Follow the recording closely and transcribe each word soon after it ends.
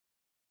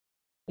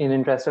in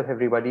interest of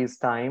everybody's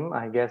time,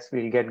 I guess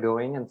we'll get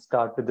going and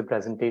start with the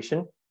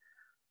presentation.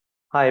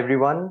 Hi,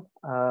 everyone.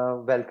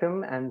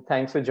 Welcome and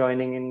thanks for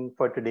joining in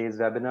for today's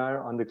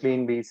webinar on the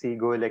CleanBC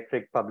Go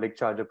Electric Public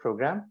Charger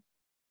Program.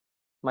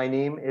 My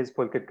name is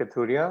Pulkit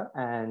Kathuria,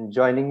 and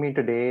joining me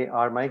today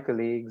are my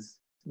colleagues,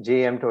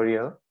 J.M.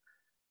 Toriel,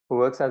 who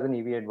works as an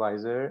EV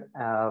advisor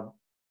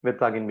with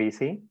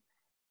CleanBC,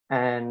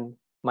 and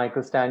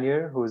Michael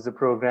Stanier, who is the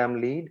program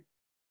lead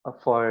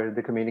for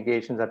the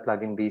communications at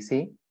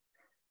CleanBC.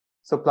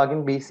 So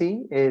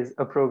CleanBC is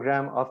a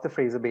program of the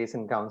Fraser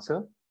Basin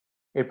Council.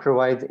 It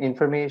provides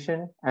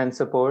information and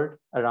support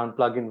around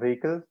plug-in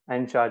vehicles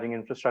and charging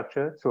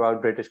infrastructure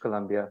throughout British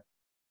Columbia.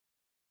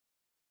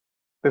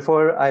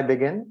 Before I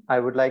begin,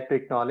 I would like to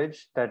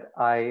acknowledge that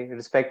I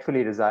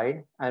respectfully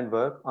reside and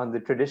work on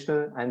the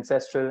traditional,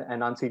 ancestral,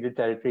 and unceded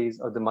territories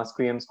of the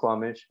Musqueam,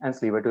 Squamish, and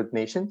Tsleil-Waututh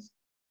nations.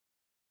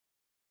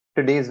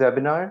 Today's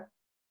webinar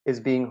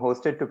is being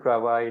hosted to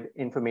provide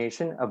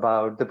information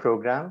about the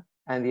program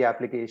and the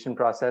application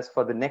process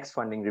for the next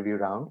funding review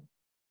round.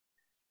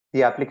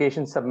 The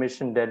application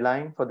submission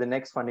deadline for the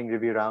next funding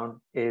review round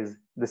is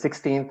the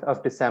 16th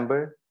of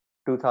December,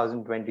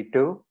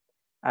 2022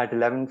 at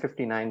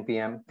 11:59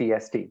 p.m.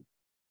 PST.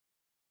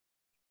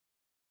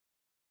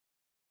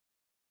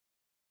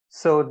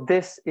 So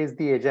this is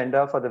the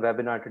agenda for the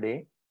webinar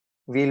today.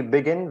 We'll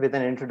begin with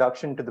an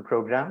introduction to the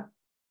program,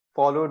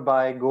 followed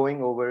by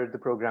going over the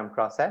program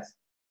process.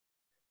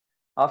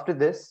 After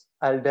this,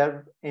 I'll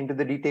delve into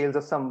the details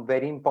of some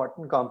very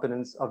important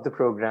components of the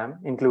program,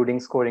 including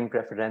scoring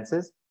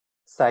preferences,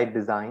 site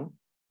design,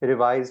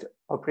 revised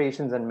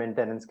operations and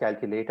maintenance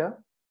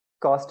calculator,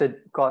 cost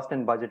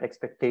and budget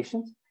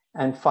expectations,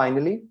 and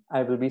finally,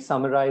 I will be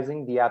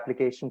summarizing the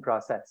application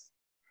process.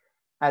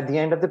 At the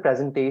end of the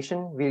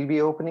presentation, we'll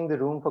be opening the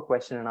room for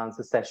question and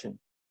answer session.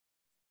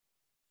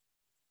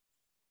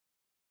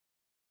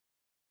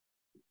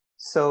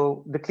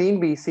 So the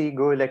CleanBC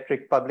Go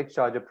Electric Public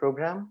Charger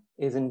Program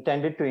is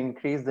intended to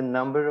increase the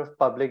number of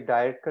public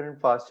direct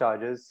current fast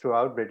chargers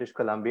throughout British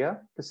Columbia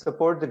to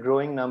support the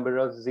growing number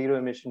of zero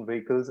emission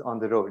vehicles on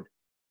the road.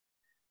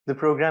 The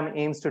program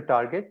aims to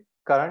target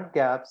current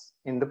gaps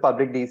in the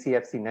public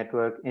DCFC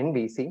network in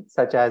BC,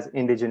 such as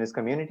Indigenous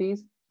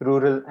communities,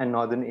 rural and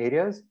northern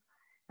areas,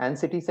 and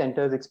city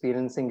centers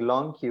experiencing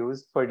long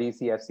queues for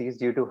DCFCs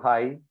due to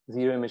high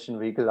zero emission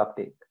vehicle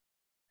uptake.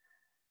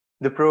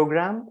 The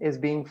program is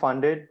being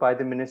funded by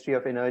the Ministry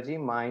of Energy,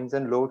 Mines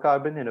and Low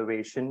Carbon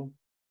Innovation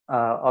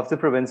of the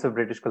province of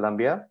British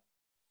Columbia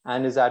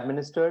and is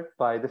administered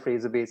by the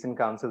Fraser Basin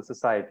Council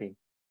Society.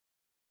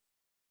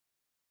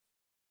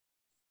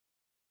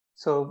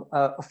 So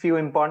a few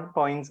important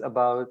points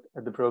about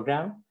the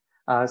program.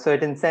 So it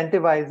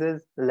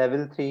incentivizes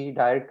level 3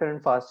 direct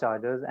current fast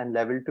chargers and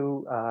level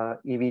 2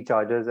 EV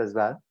chargers as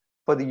well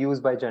for the use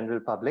by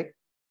general public.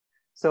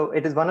 So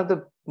it is one of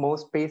the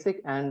most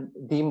basic and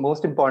the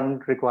most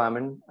important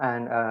requirement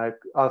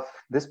of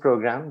this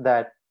program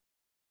that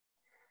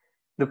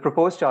the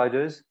proposed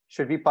chargers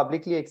should be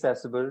publicly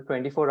accessible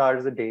 24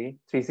 hours a day,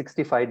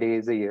 365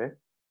 days a year.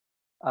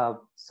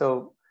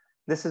 So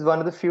this is one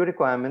of the few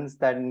requirements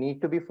that need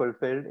to be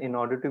fulfilled in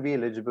order to be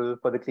eligible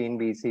for the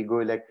CleanBC Go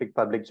Electric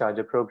Public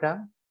Charger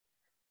Program.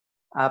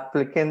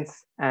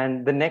 Applicants,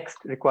 and the next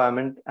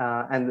requirement,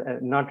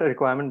 not a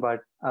requirement,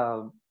 but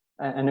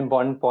an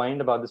important point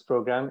about this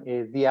program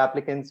is the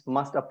applicants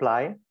must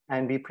apply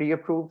and be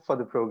pre-approved for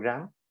the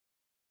program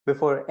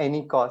before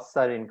any costs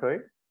are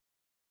incurred.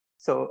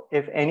 So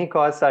if any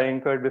costs are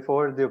incurred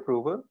before the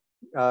approval,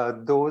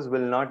 those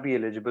will not be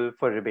eligible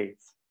for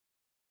rebates.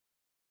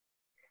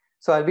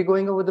 So I'll be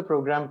going over the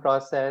program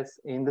process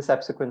in the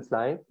subsequent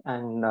slide,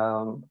 and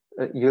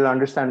you'll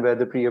understand where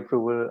the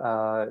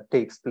pre-approval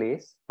takes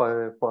place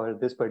for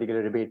this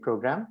particular rebate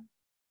program.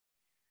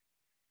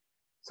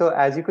 So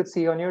as you could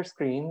see on your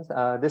screens,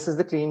 this is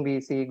the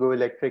CleanBC Go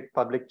Electric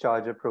Public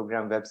Charger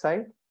Program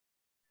website.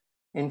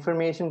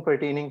 Information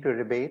pertaining to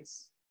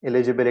rebates,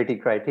 eligibility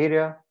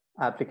criteria,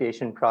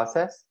 application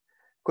process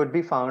could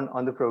be found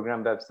on the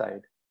program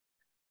website.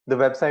 The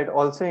website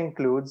also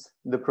includes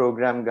the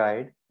program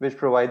guide, which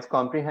provides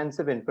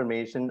comprehensive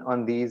information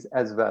on these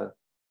as well.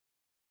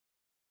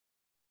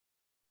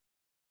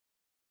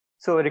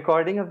 So a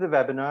recording of the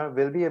webinar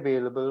will be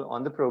available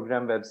on the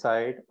program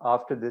website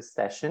after this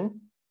session.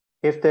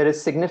 If there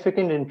is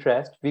significant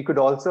interest, we could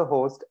also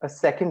host a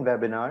second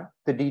webinar,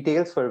 the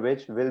details for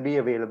which will be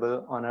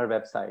available on our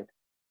website.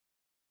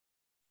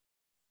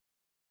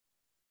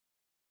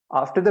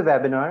 After the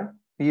webinar,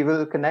 we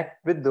will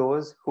connect with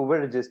those who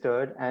were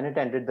registered and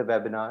attended the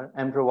webinar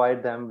and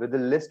provide them with a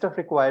list of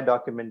required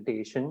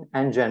documentation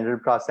and general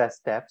process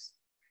steps.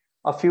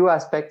 A few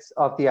aspects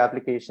of the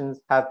applications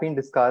have been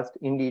discussed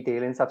in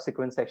detail in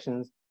subsequent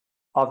sections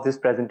of this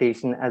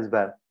presentation as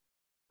well.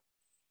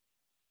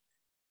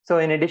 So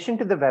in addition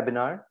to the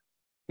webinar,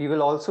 we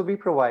will also be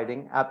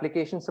providing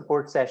application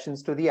support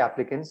sessions to the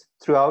applicants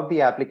throughout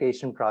the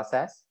application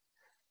process.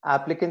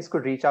 Applicants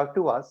could reach out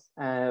to us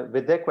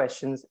with their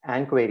questions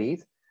and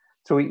queries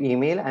through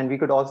email, and we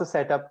could also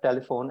set up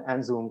telephone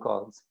and Zoom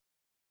calls.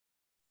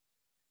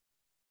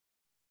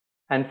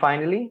 And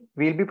finally,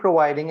 we'll be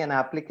providing an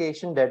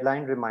application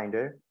deadline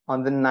reminder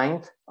on the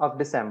 9th of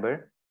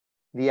December.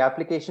 The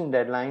application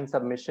deadline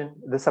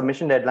the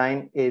submission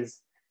deadline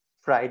is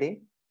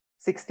Friday,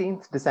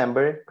 16th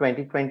December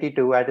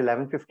 2022 at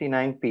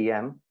 11:59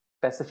 p.m.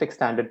 Pacific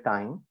Standard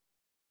Time.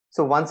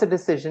 So once a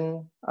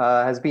decision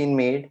has been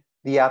made,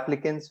 the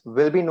applicants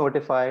will be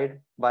notified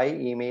by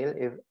email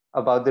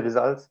about the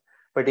results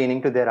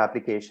pertaining to their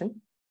application.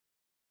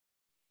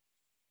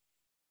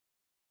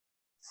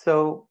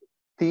 So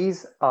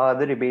these are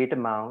the rebate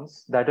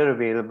amounts that are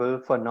available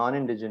for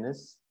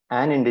non-Indigenous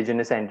and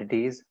Indigenous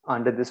entities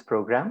under this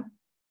program.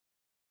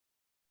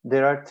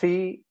 There are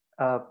three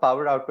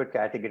power output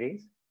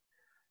categories: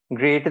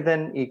 greater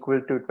than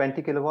equal to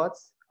 20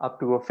 kilowatts up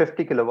to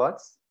 50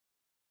 kilowatts,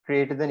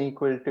 greater than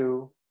equal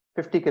to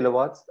 50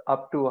 kilowatts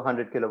up to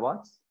 100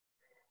 kilowatts,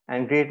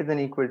 and greater than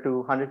equal to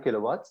 100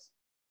 kilowatts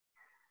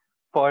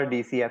for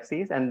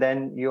DCFCs. And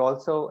then you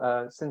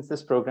also, since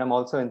this program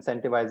also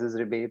incentivizes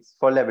rebates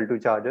for level 2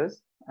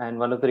 chargers, and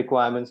one of the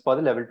requirements for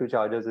the level 2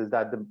 chargers is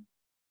that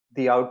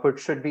the output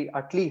should be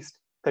at least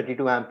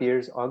 32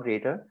 amperes or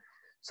greater.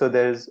 So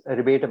there's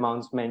rebate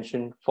amounts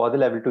mentioned for the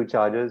level 2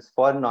 chargers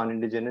for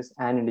non-Indigenous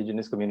and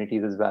Indigenous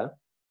communities as well.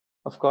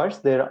 Of course,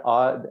 there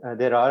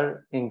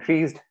are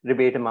increased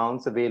rebate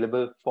amounts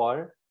available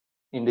for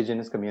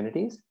Indigenous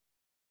communities.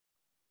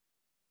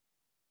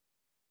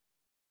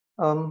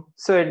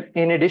 So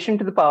in addition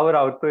to the power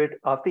output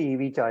of the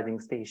EV charging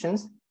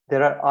stations,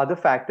 there are other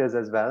factors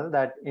as well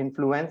that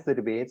influence the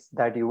rebates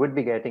that you would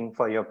be getting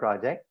for your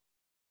project.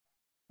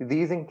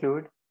 These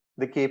include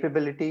the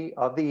capability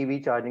of the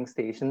EV charging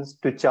stations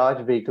to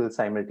charge vehicles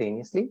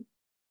simultaneously.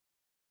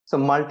 So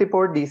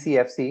multi-port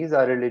DCFCs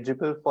are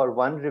eligible for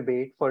one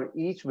rebate for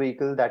each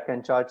vehicle that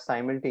can charge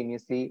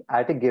simultaneously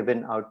at a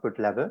given output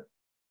level.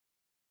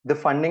 The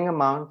funding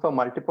amount for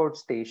multi-port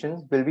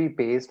stations will be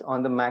based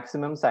on the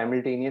maximum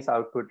simultaneous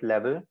output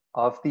level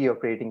of the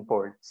operating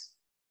ports.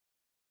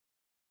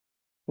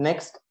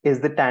 Next is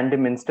the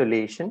tandem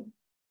installation.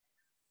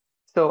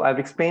 So I've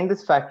explained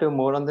this factor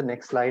more on the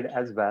next slide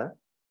as well.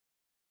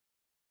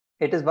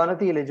 It is one of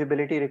the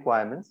eligibility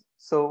requirements.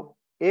 So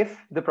if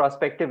the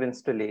prospective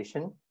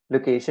installation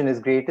location is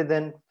greater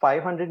than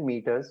 500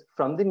 meters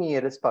from the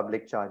nearest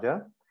public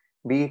charger,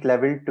 be it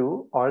level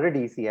 2 or a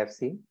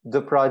DCFC,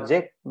 the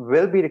project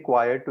will be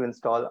required to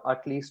install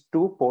at least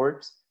 2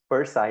 ports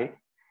per site,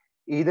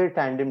 either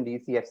tandem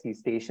DCFC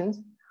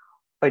stations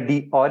or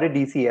a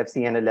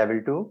DCFC and a level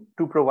 2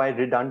 to provide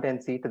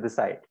redundancy to the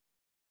site.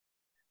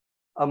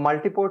 A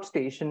multi-port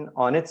station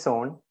on its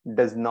own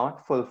does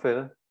not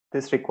fulfill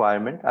this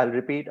requirement. I'll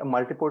repeat, a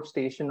multi-port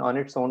station on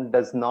its own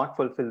does not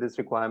fulfill this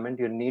requirement.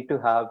 You need to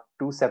have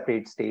 2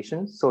 separate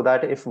stations so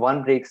that if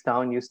one breaks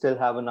down, you still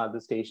have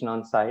another station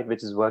on site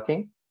which is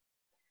working.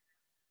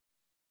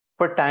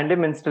 For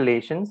tandem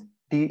installations,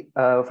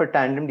 for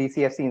tandem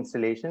DCFC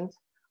installations,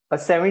 a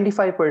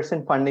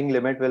 75% funding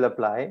limit will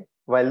apply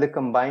while the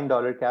combined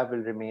dollar cap will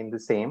remain the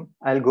same.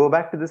 I'll go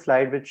back to the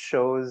slide which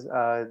shows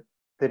the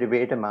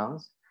rebate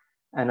amounts,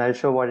 and I'll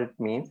show what it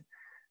means.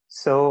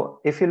 So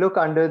if you look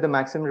under the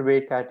maximum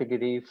rebate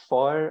category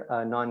for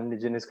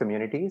non-Indigenous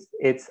communities,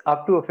 it's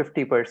up to a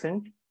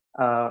 50%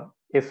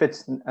 if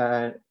it's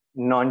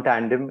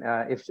non-tandem,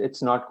 if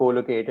it's not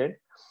co-located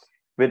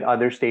with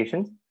other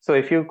stations. So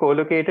if you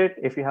co-locate it,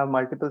 if you have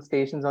multiple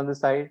stations on the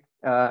site,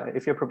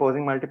 if you're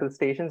proposing multiple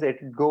stations, it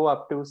would go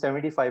up to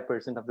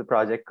 75% of the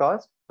project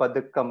cost, but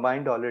the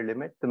combined dollar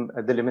limit,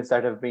 the limits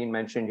that have been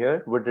mentioned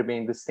here, would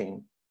remain the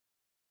same.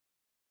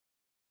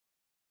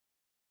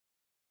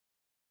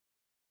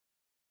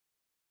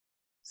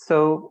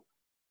 So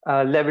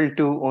level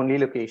 2 only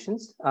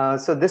locations.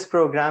 So this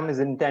program is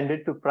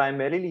intended to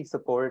primarily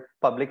support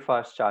public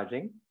fast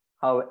charging.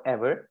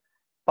 However,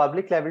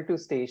 public level 2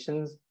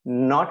 stations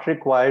not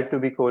required to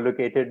be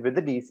co-located with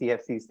the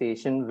DCFC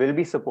station will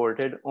be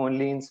supported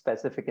only in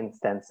specific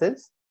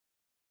instances.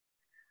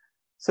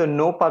 So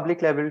no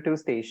public level 2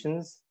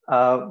 stations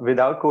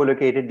without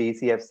co-located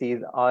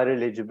DCFCs are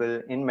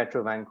eligible in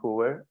Metro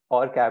Vancouver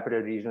or Capital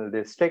Regional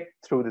District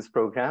through this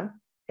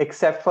program,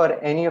 except for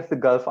any of the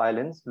Gulf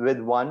Islands with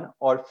 1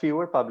 or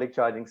fewer public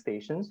charging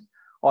stations,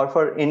 or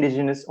for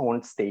Indigenous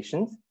owned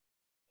stations.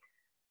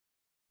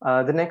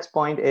 The next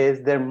point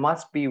is there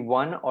must be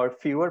 1 or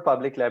fewer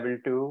public level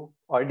 2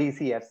 or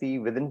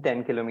DCFC within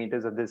 10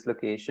 kilometers of this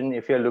location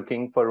if you're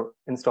looking for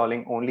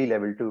installing only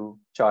level 2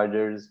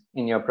 chargers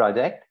in your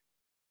project.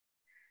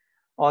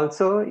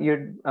 Also,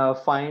 you'd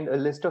find a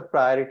list of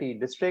priority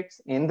districts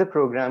in the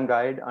program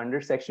guide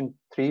under section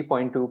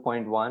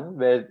 3.2.1,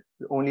 where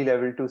only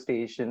level 2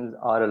 stations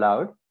are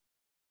allowed.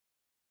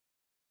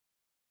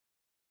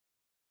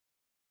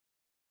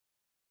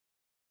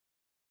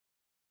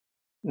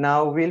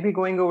 Now, we'll be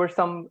going over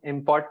some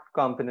important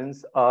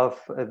components of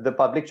the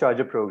public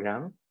charger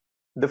program.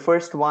 The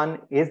first one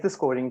is the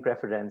scoring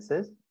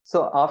preferences.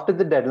 So after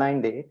the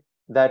deadline date,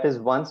 that is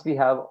once we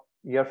have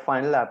your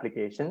final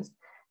applications,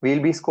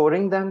 we'll be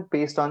scoring them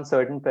based on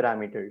certain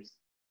parameters.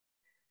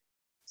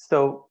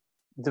 So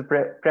the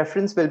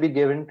preference will be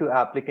given to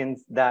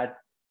applicants that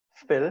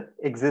fill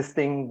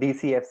existing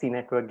DCFC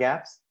network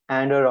gaps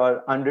and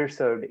or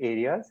underserved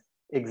areas,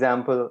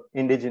 example,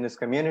 indigenous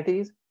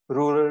communities,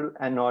 rural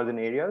and northern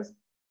areas,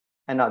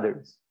 and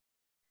others.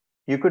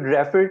 You could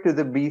refer to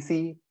the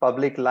BC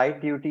Public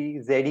Light Duty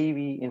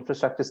ZEV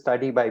infrastructure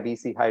study by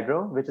BC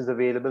Hydro, which is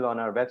available on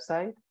our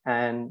website.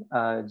 And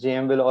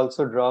JM will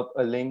also drop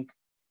a link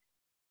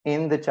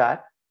in the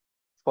chat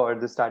for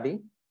the study.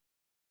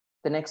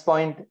 The next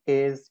point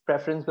is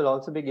preference will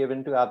also be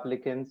given to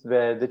applicants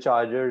where the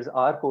chargers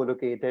are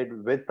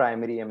co-located with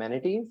primary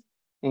amenities,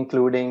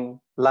 including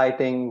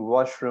lighting,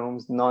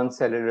 washrooms,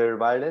 non-cellular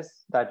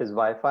wireless, that is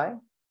Wi-Fi,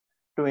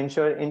 to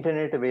ensure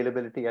internet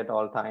availability at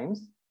all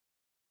times.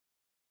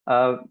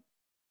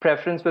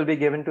 Preference will be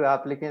given to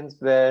applicants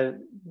where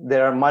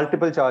there are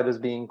multiple chargers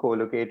being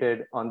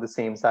co-located on the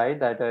same site.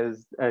 That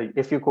is,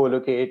 if you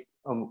co-locate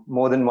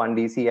more than one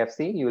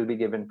DCFC, you will be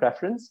given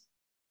preference.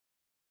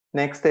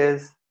 Next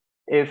is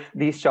if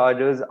these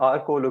chargers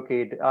are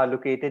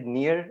located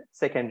near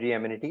secondary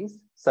amenities,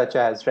 such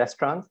as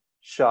restaurants,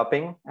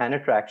 shopping, and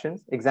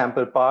attractions,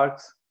 example,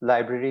 parks,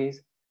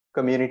 libraries,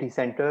 community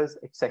centers,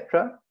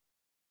 etc.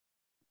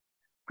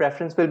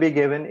 Preference will be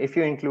given if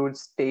you include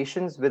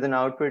stations with an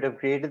output of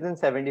greater than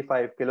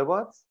 75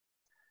 kilowatts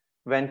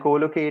when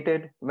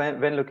located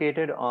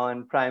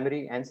on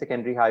primary and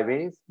secondary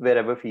highways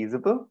wherever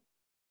feasible.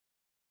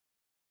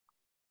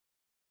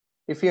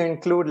 If you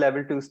include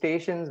level 2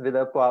 stations with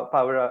a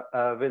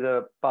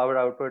power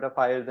output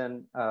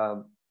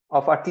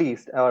of at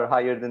least or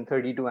higher than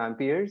 32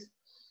 amperes,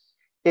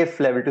 if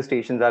level 2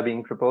 stations are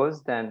being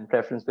proposed, then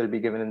preference will be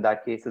given in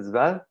that case as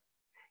well.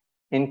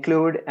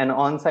 Include an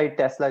on-site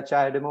Tesla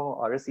CHAdeMO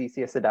or a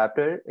CCS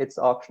adapter. It's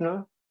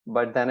optional,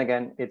 but then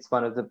again, it's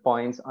one of the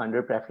points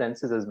under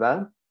preferences as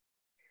well.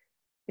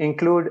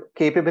 Include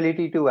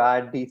capability to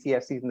add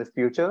DCFCs in the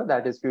future.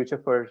 That is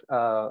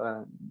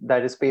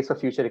space for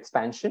future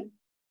expansion.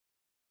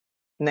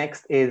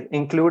 Next is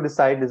include the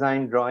site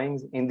design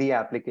drawings in the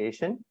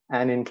application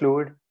and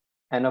include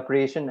an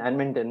operation and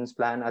maintenance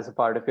plan as a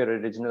part of your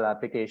original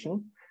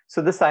application.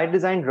 So the site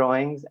design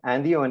drawings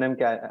and the O&M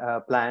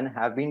plan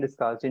have been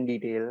discussed in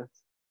detail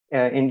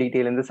in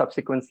the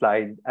subsequent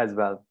slides as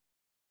well.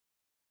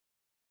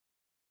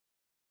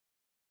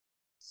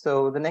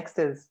 So the next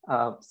is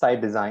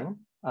site design.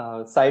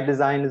 Site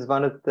design is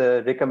one of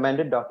the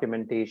recommended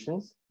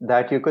documentations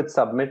that you could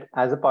submit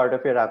as a part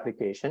of your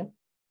application.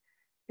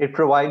 It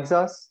provides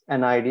us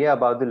an idea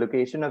about the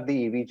location of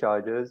the EV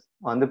chargers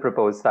on the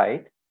proposed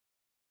site.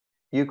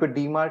 You could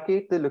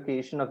demarcate the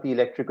location of the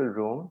electrical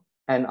room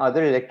and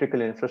other electrical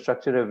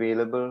infrastructure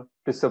available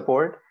to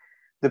support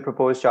the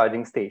proposed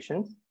charging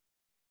stations.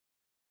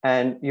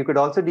 And you could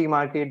also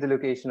demarcate the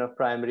location of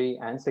primary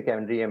and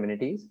secondary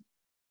amenities.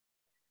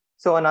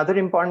 So another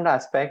important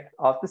aspect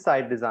of the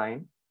site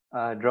design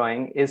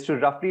drawing is to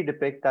roughly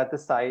depict that the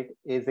site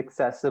is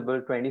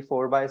accessible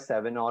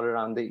 24/7 all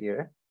around the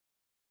year.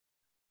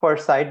 For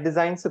site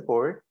design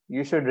support,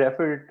 you should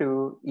refer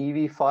to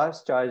EV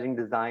fast charging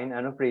design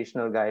and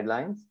operational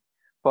guidelines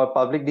for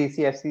public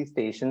DCFC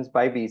stations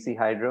by BC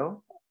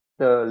Hydro,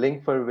 the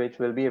link for which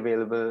will be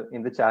available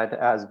in the chat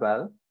as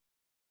well.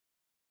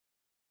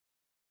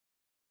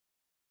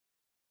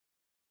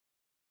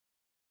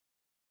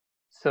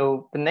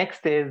 So the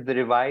next is the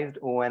revised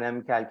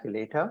O&M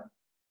calculator.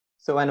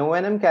 So an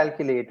O&M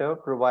calculator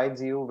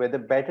provides you with a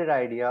better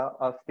idea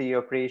of the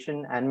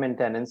operation and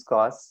maintenance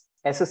costs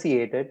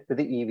associated with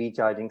the EV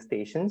charging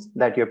stations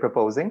that you're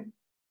proposing.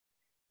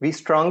 We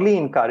strongly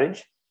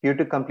encourage you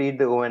to complete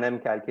the O&M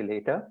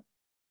calculator.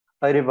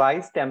 A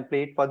revised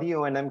template for the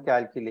O&M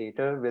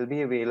calculator will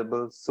be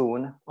available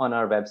soon on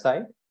our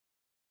website.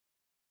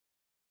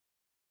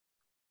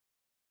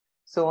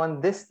 So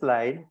on this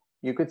slide,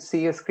 you could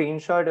see a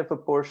screenshot of a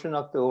portion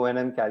of the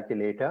O&M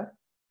calculator.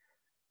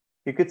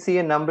 You could see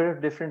a number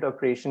of different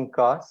operation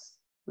costs,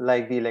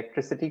 like the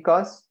electricity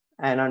costs.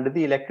 And under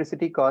the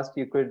electricity cost,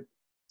 you could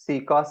see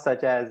costs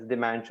such as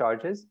demand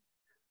charges,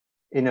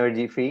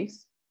 energy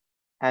fees,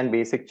 and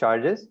basic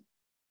charges.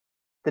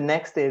 The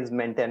next is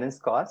maintenance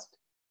cost,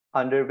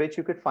 under which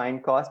you could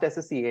find cost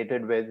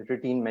associated with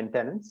routine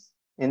maintenance,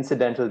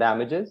 incidental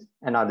damages,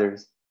 and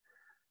others.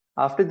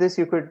 After this,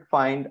 you could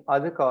find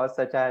other costs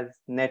such as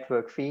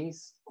network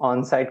fees,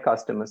 on-site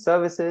customer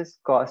services,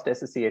 cost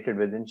associated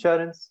with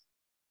insurance,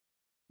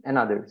 and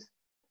others.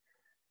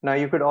 Now,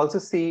 you could also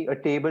see a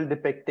table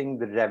depicting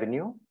the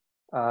revenue.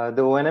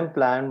 The O&M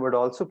plan would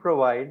also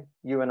provide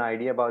you an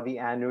idea about the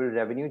annual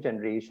revenue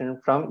generation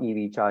from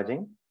EV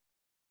charging.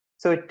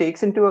 So it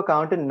takes into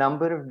account a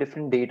number of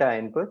different data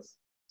inputs.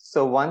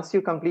 So once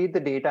you complete the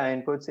data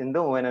inputs in the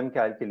O&M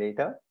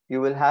calculator,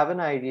 you will have an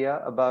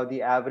idea about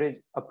the average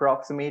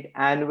approximate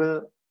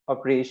annual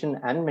operation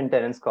and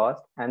maintenance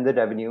cost and the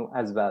revenue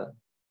as well.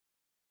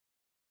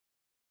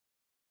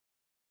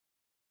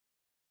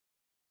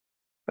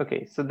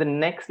 Okay, so the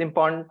next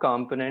important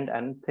component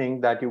and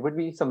thing that you would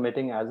be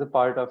submitting as a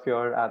part of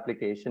your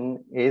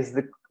application is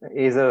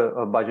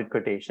a budget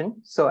quotation.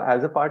 So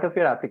as a part of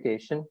your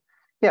application,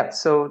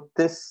 so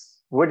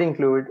this would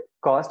include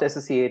cost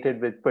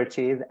associated with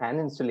purchase and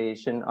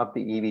installation of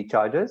the EV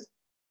chargers.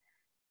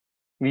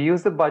 We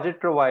use the budget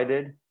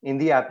provided in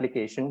the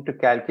application to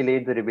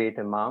calculate the rebate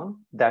amount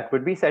that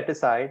would be set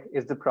aside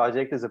if the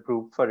project is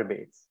approved for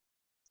rebates.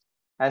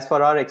 As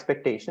for our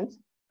expectations,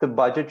 the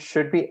budget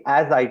should be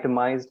as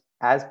itemized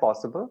as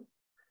possible.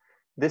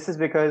 This is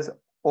because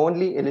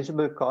only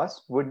eligible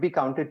costs would be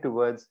counted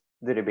towards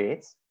the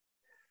rebates.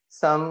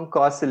 Some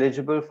costs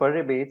eligible for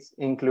rebates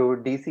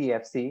include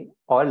DCFC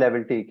or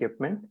level 2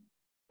 equipment.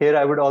 Here,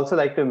 I would also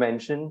like to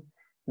mention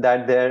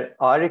that there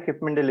are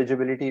equipment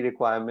eligibility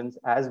requirements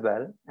as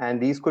well, and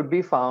these could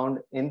be found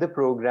in the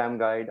program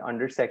guide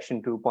under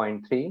section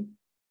 2.3.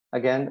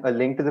 Again, a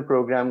link to the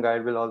program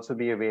guide will also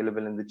be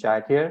available in the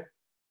chat here.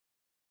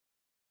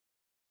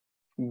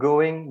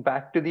 Going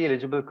back to the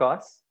eligible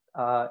costs,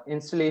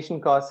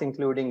 installation costs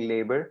including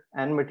labor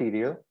and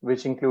material,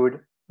 which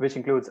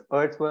includes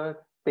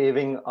earthwork,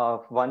 paving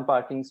of one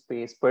parking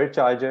space per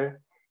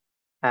charger,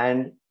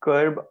 and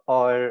curb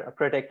or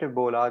protective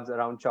bollards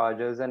around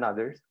chargers and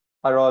others,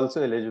 are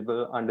also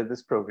eligible under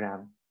this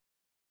program.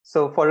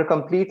 So for a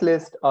complete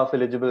list of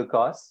eligible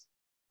costs,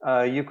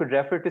 you could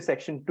refer to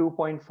section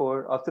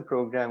 2.4 of the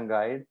program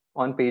guide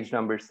on page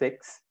number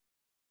 6.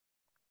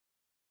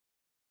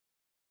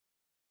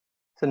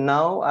 So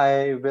now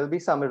I will be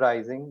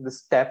summarizing the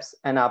steps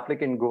an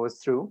applicant goes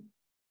through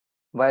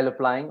while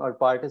applying or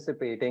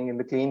participating in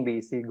the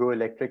CleanBC Go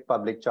Electric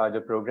Public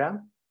Charger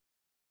Program.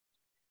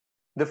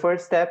 The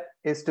first step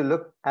is to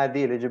look at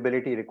the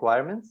eligibility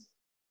requirements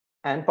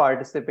and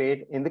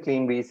participate in the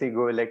CleanBC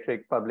Go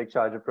Electric Public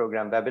Charger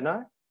Program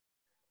webinar.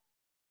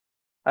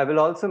 I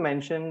will also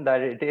mention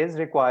that it is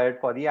required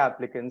for the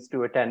applicants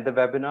to attend the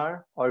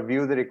webinar or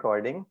view the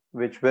recording,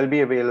 which will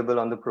be available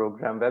on the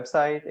program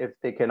website if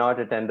they cannot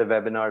attend the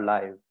webinar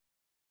live.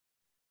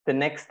 The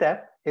next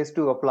step is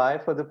to apply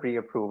for the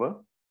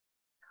pre-approval.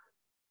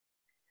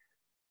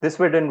 This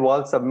would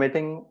involve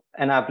submitting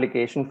an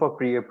application for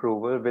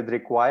pre-approval with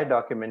required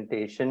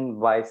documentation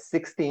by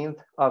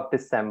 16th of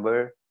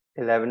December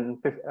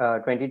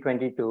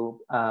 2022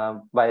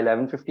 by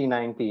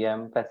 11:59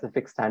 p.m.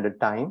 Pacific Standard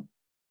Time.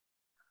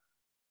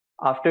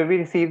 After we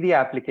receive the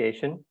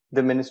application,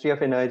 the Ministry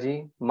of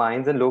Energy,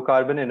 Mines and Low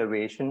Carbon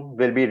Innovation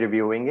will be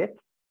reviewing it.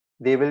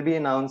 They will be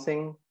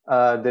announcing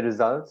the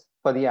results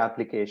for the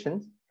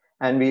applications,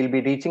 and we'll be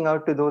reaching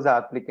out to those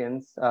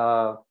applicants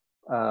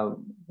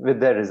with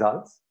their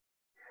results.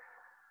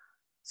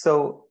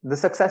 So the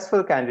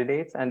successful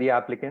candidates and the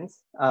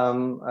applicants,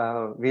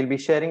 we'll be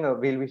sharing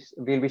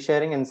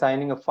and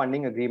signing a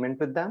funding agreement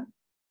with them.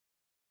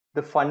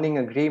 The funding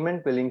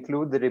agreement will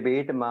include the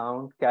rebate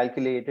amount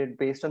calculated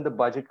based on the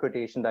budget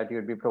quotation that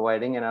you'll be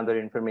providing and other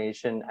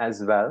information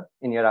as well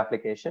in your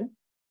application.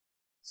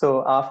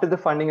 So after the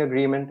funding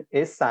agreement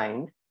is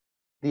signed,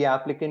 the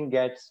applicant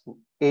gets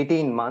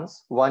 18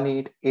 months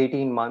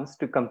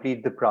to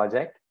complete the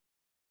project.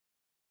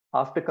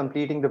 After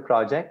completing the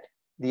project,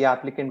 the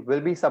applicant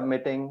will be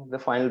submitting the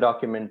final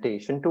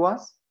documentation to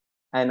us.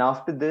 And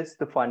after this,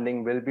 the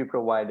funding will be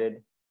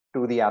provided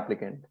to the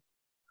applicant.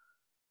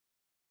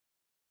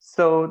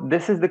 So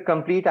this is the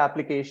complete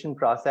application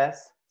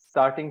process,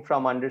 starting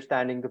from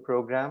understanding the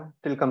program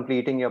till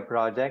completing your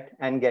project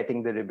and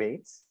getting the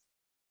rebates.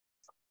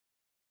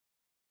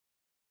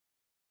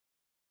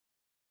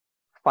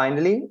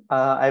 Finally,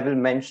 I will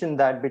mention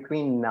that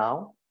between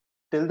now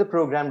till the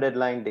program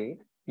deadline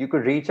date, you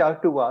could reach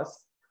out to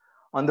us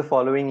on the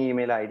following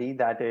email ID,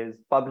 that is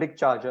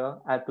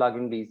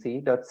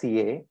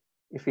publiccharger@pluginbc.ca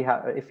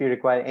if you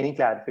require any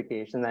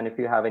clarification and if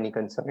you have any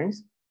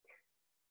concerns.